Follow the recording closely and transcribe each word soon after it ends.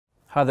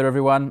Hi there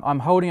everyone, I'm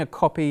holding a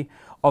copy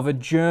of a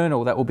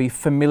journal that will be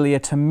familiar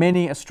to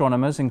many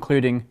astronomers,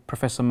 including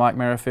Professor Mike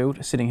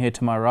Merrifield, sitting here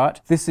to my right.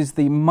 This is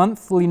the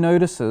monthly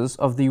notices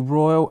of the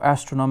Royal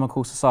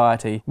Astronomical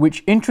Society,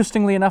 which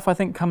interestingly enough I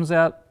think comes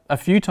out a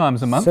few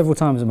times a month. Several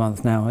times a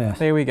month now, yes.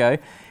 There we go.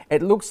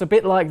 It looks a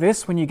bit like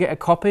this when you get a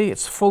copy.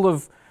 It's full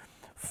of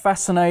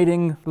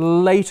fascinating,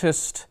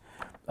 latest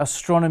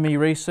astronomy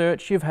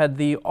research. You've had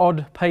the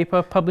odd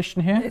paper published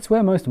in here? It's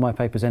where most of my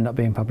papers end up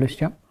being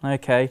published, yeah.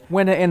 Okay.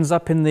 When it ends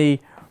up in the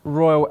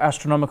Royal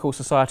Astronomical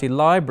Society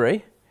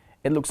library,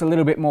 it looks a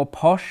little bit more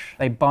posh.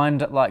 They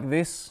bind it like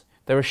this.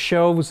 There are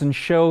shelves and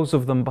shelves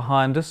of them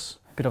behind us.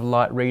 A bit of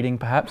light reading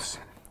perhaps.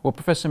 Well,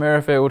 Professor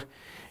Merrifield,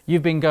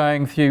 you've been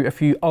going through a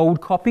few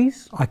old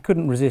copies. I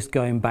couldn't resist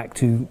going back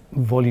to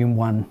volume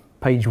 1,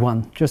 page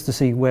 1, just to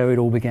see where it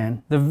all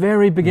began. The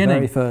very beginning?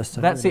 The very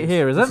first. That's it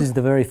here, is it? This is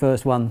the very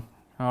first one.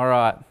 All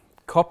right.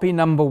 Copy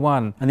number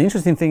 1. And the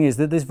interesting thing is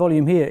that this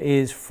volume here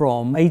is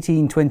from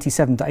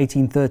 1827 to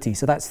 1830,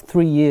 so that's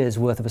 3 years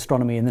worth of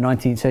astronomy in the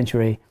 19th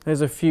century. There's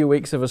a few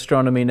weeks of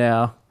astronomy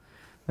now.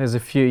 There's a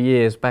few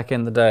years back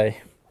in the day.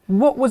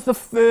 What was the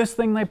first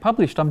thing they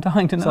published? I'm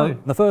dying to know. So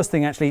the first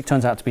thing actually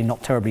turns out to be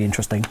not terribly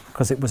interesting,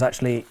 because it was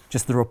actually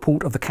just the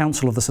report of the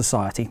Council of the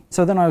Society.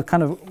 So then I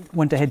kind of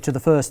went ahead to the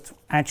first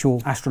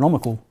actual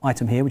astronomical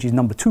item here, which is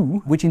number 2,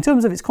 which in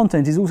terms of its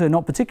content is also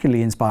not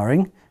particularly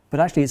inspiring. But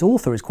actually its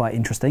author is quite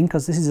interesting,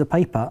 because this is a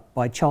paper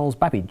by Charles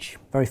Babbage,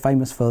 very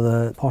famous for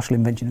the partial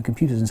invention of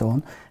computers and so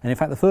on. And in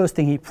fact the first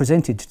thing he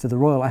presented to the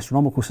Royal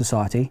Astronomical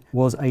Society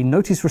was a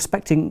notice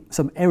respecting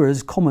some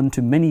errors common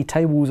to many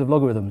tables of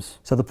logarithms.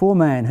 So the poor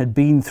man had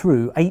been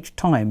through 8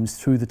 times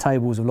through the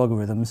tables of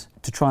logarithms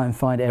to try and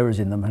find errors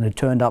in them, and had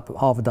turned up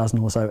half a dozen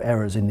or so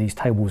errors in these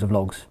tables of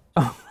logs.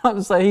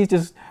 So he's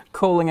just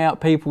calling out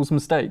people's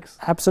mistakes.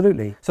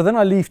 Absolutely. So then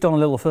I leafed on a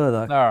little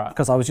further, all right,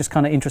 because I was just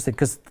kind of interested,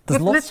 because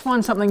there's Let's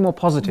find something more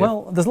positive.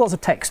 Well, there's lots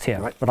of text here,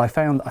 right? But I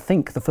found, I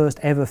think, the first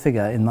ever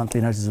figure in monthly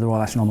notices of the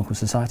Royal Astronomical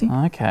Society.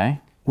 Okay.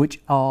 Which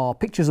are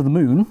pictures of the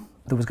moon.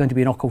 There was going to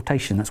be an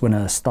occultation, that's when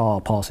a star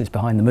passes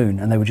behind the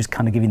moon, and they were just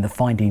kind of giving the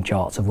finding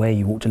charts of where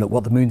you ought to look,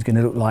 what the moon's going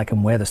to look like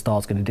and where the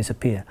star's going to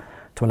disappear,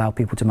 to allow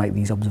people to make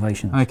these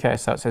observations. Okay,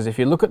 so it says if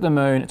you look at the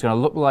moon, it's going to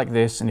look like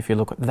this, and if you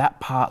look at that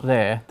part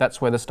there,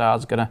 that's where the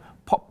star's going to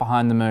pop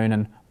behind the moon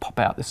and pop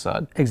out this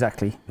side.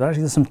 Exactly. But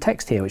actually there's some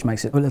text here which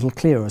makes it a little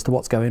clearer as to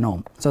what's going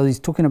on. So he's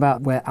talking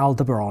about where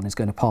Aldebaran is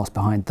going to pass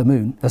behind the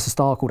moon. There's a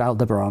star called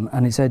Aldebaran,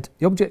 and he said,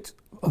 the object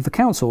of the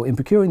Council in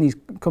procuring these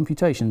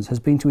computations has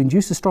been to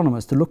induce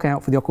astronomers to look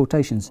out for the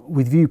occultations,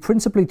 with view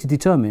principally to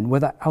determine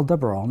whether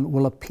Aldebaran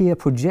will appear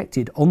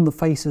projected on the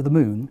face of the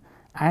moon,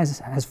 as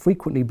has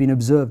frequently been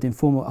observed in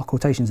former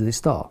occultations of this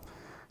star.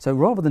 So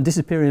rather than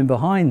disappearing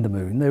behind the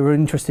moon, they were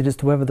interested as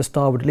to whether the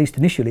star would at least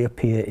initially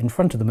appear in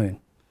front of the moon.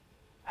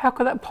 How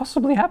could that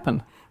possibly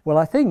happen? Well,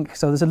 I think,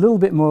 so there's a little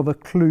bit more of a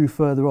clue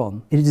further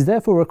on. It is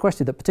therefore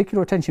requested that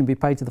particular attention be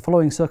paid to the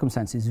following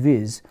circumstances,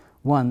 viz.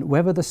 1.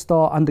 Whether the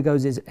star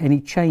undergoes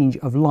any change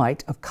of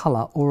light, of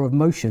colour or of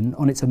motion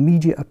on its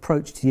immediate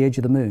approach to the edge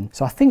of the moon.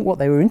 So I think what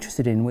they were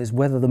interested in was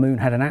whether the moon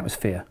had an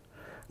atmosphere.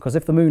 Because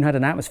if the moon had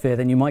an atmosphere,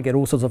 then you might get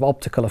all sorts of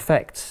optical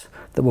effects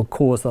that will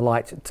cause the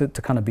light to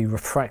kind of be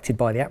refracted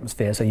by the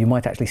atmosphere. So you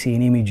might actually see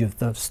an image of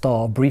the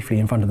star briefly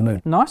in front of the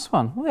moon. Nice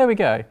one. Well, there we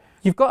go.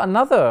 You've got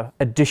another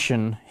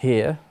edition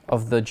here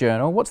of the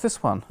journal. What's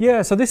this one?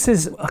 Yeah, so this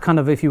is a kind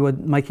of, if you were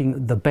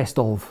making the best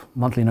of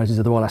monthly notices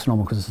of the Royal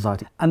Astronomical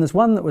Society. And there's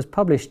one that was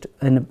published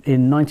in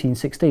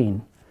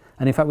 1916.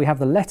 And in fact, we have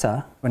the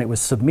letter when it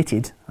was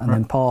submitted and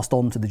then passed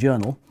on to the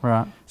journal.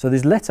 Right. So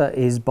this letter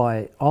is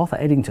by Arthur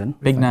Eddington.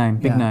 Big name,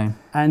 big name.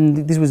 And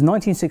this was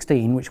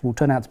 1916, which will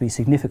turn out to be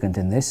significant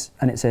in this.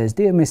 And it says,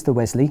 Dear Mr.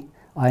 Wesley,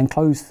 I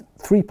enclose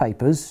 3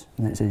 papers,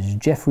 and it says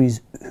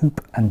Jeffreys,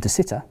 Houpe and De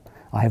Sitter,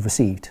 I have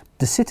received.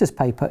 De Sitter's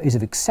paper is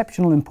of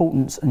exceptional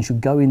importance and should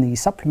go in the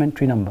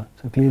supplementary number.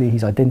 So clearly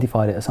he's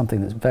identified it as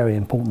something that's very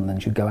important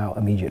and should go out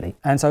immediately.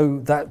 And so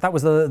that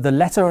was the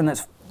letter, and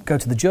let's go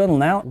to the journal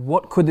now.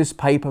 What could this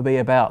paper be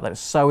about that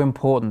is so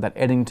important that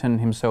Eddington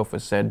himself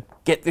has said,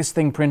 get this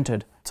thing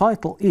printed?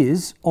 Title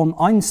is On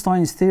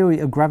Einstein's Theory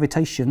of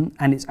Gravitation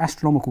and Its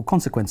Astronomical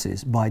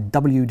Consequences by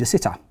W. De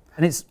Sitter.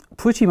 And it's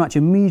pretty much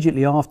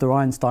immediately after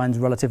Einstein's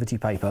relativity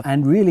paper.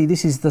 And really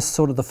this is the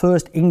sort of the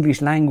first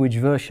English language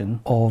version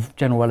of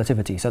general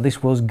relativity. So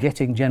this was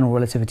getting general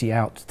relativity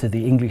out to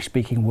the English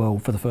speaking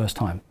world for the first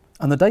time.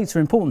 And the dates are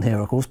important here,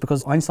 of course,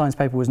 because Einstein's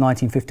paper was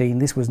 1915,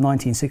 this was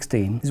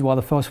 1916. This is while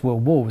the First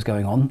World War was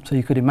going on, so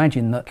you could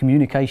imagine that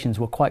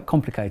communications were quite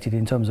complicated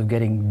in terms of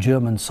getting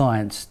German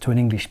science to an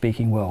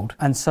English-speaking world.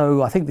 And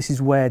so I think this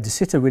is where De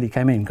Sitter really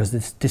came in, because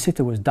De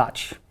Sitter was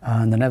Dutch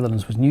and the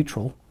Netherlands was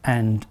neutral.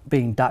 And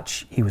being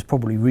Dutch, he was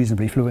probably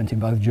reasonably fluent in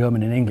both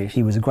German and English.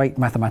 He was a great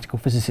mathematical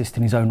physicist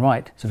in his own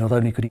right. So not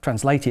only could he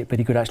translate it, but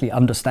he could actually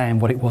understand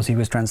what it was he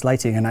was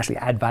translating and actually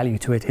add value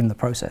to it in the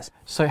process.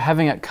 So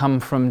having it come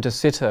from De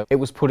Sitter, it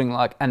was putting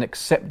like an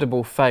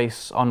acceptable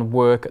face on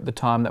work at the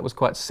time that was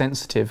quite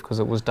sensitive because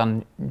it was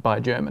done by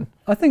a German.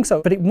 I think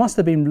so, but it must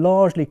have been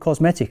largely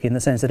cosmetic in the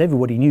sense that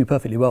everybody knew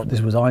perfectly well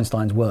this was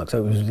Einstein's work,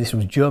 so this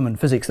was German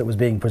physics that was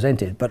being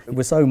presented, but it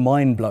was so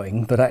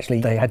mind-blowing that actually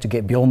they had to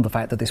get beyond the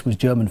fact that this was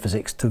German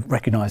physics to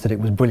recognise that it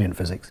was brilliant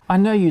physics. I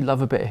know you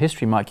love a bit of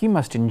history, Mike. You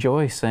must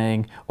enjoy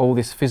seeing all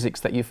this physics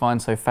that you find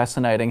so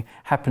fascinating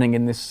happening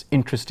in this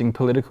interesting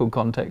political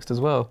context as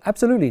well.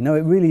 Absolutely. No,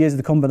 it really is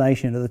the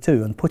combination of the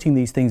two, and putting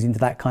these things into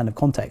that kind of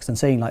context and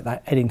seeing like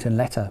that Eddington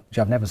letter, which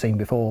I've never seen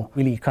before,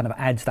 really kind of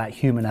adds that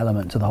human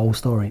element to the whole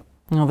story.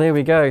 Oh, there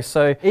we go.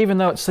 So even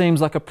though it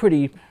seems like a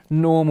pretty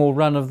normal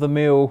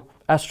run-of-the-mill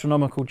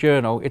astronomical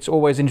journal, it's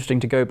always interesting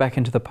to go back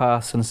into the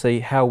past and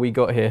see how we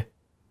got here.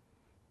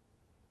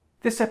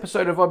 This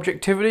episode of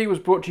Objectivity was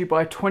brought to you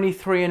by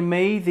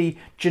 23andMe, the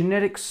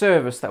genetic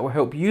service that will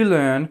help you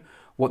learn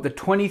what the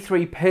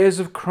 23 pairs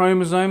of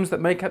chromosomes that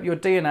make up your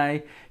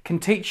DNA can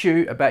teach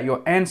you about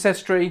your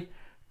ancestry,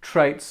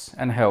 traits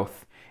and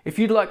health. If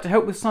you'd like to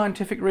help with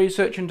scientific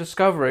research and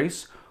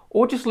discoveries,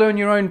 or just learn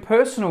your own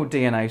personal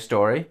DNA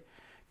story,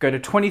 go to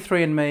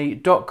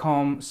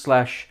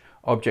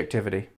 23andme.com/objectivity.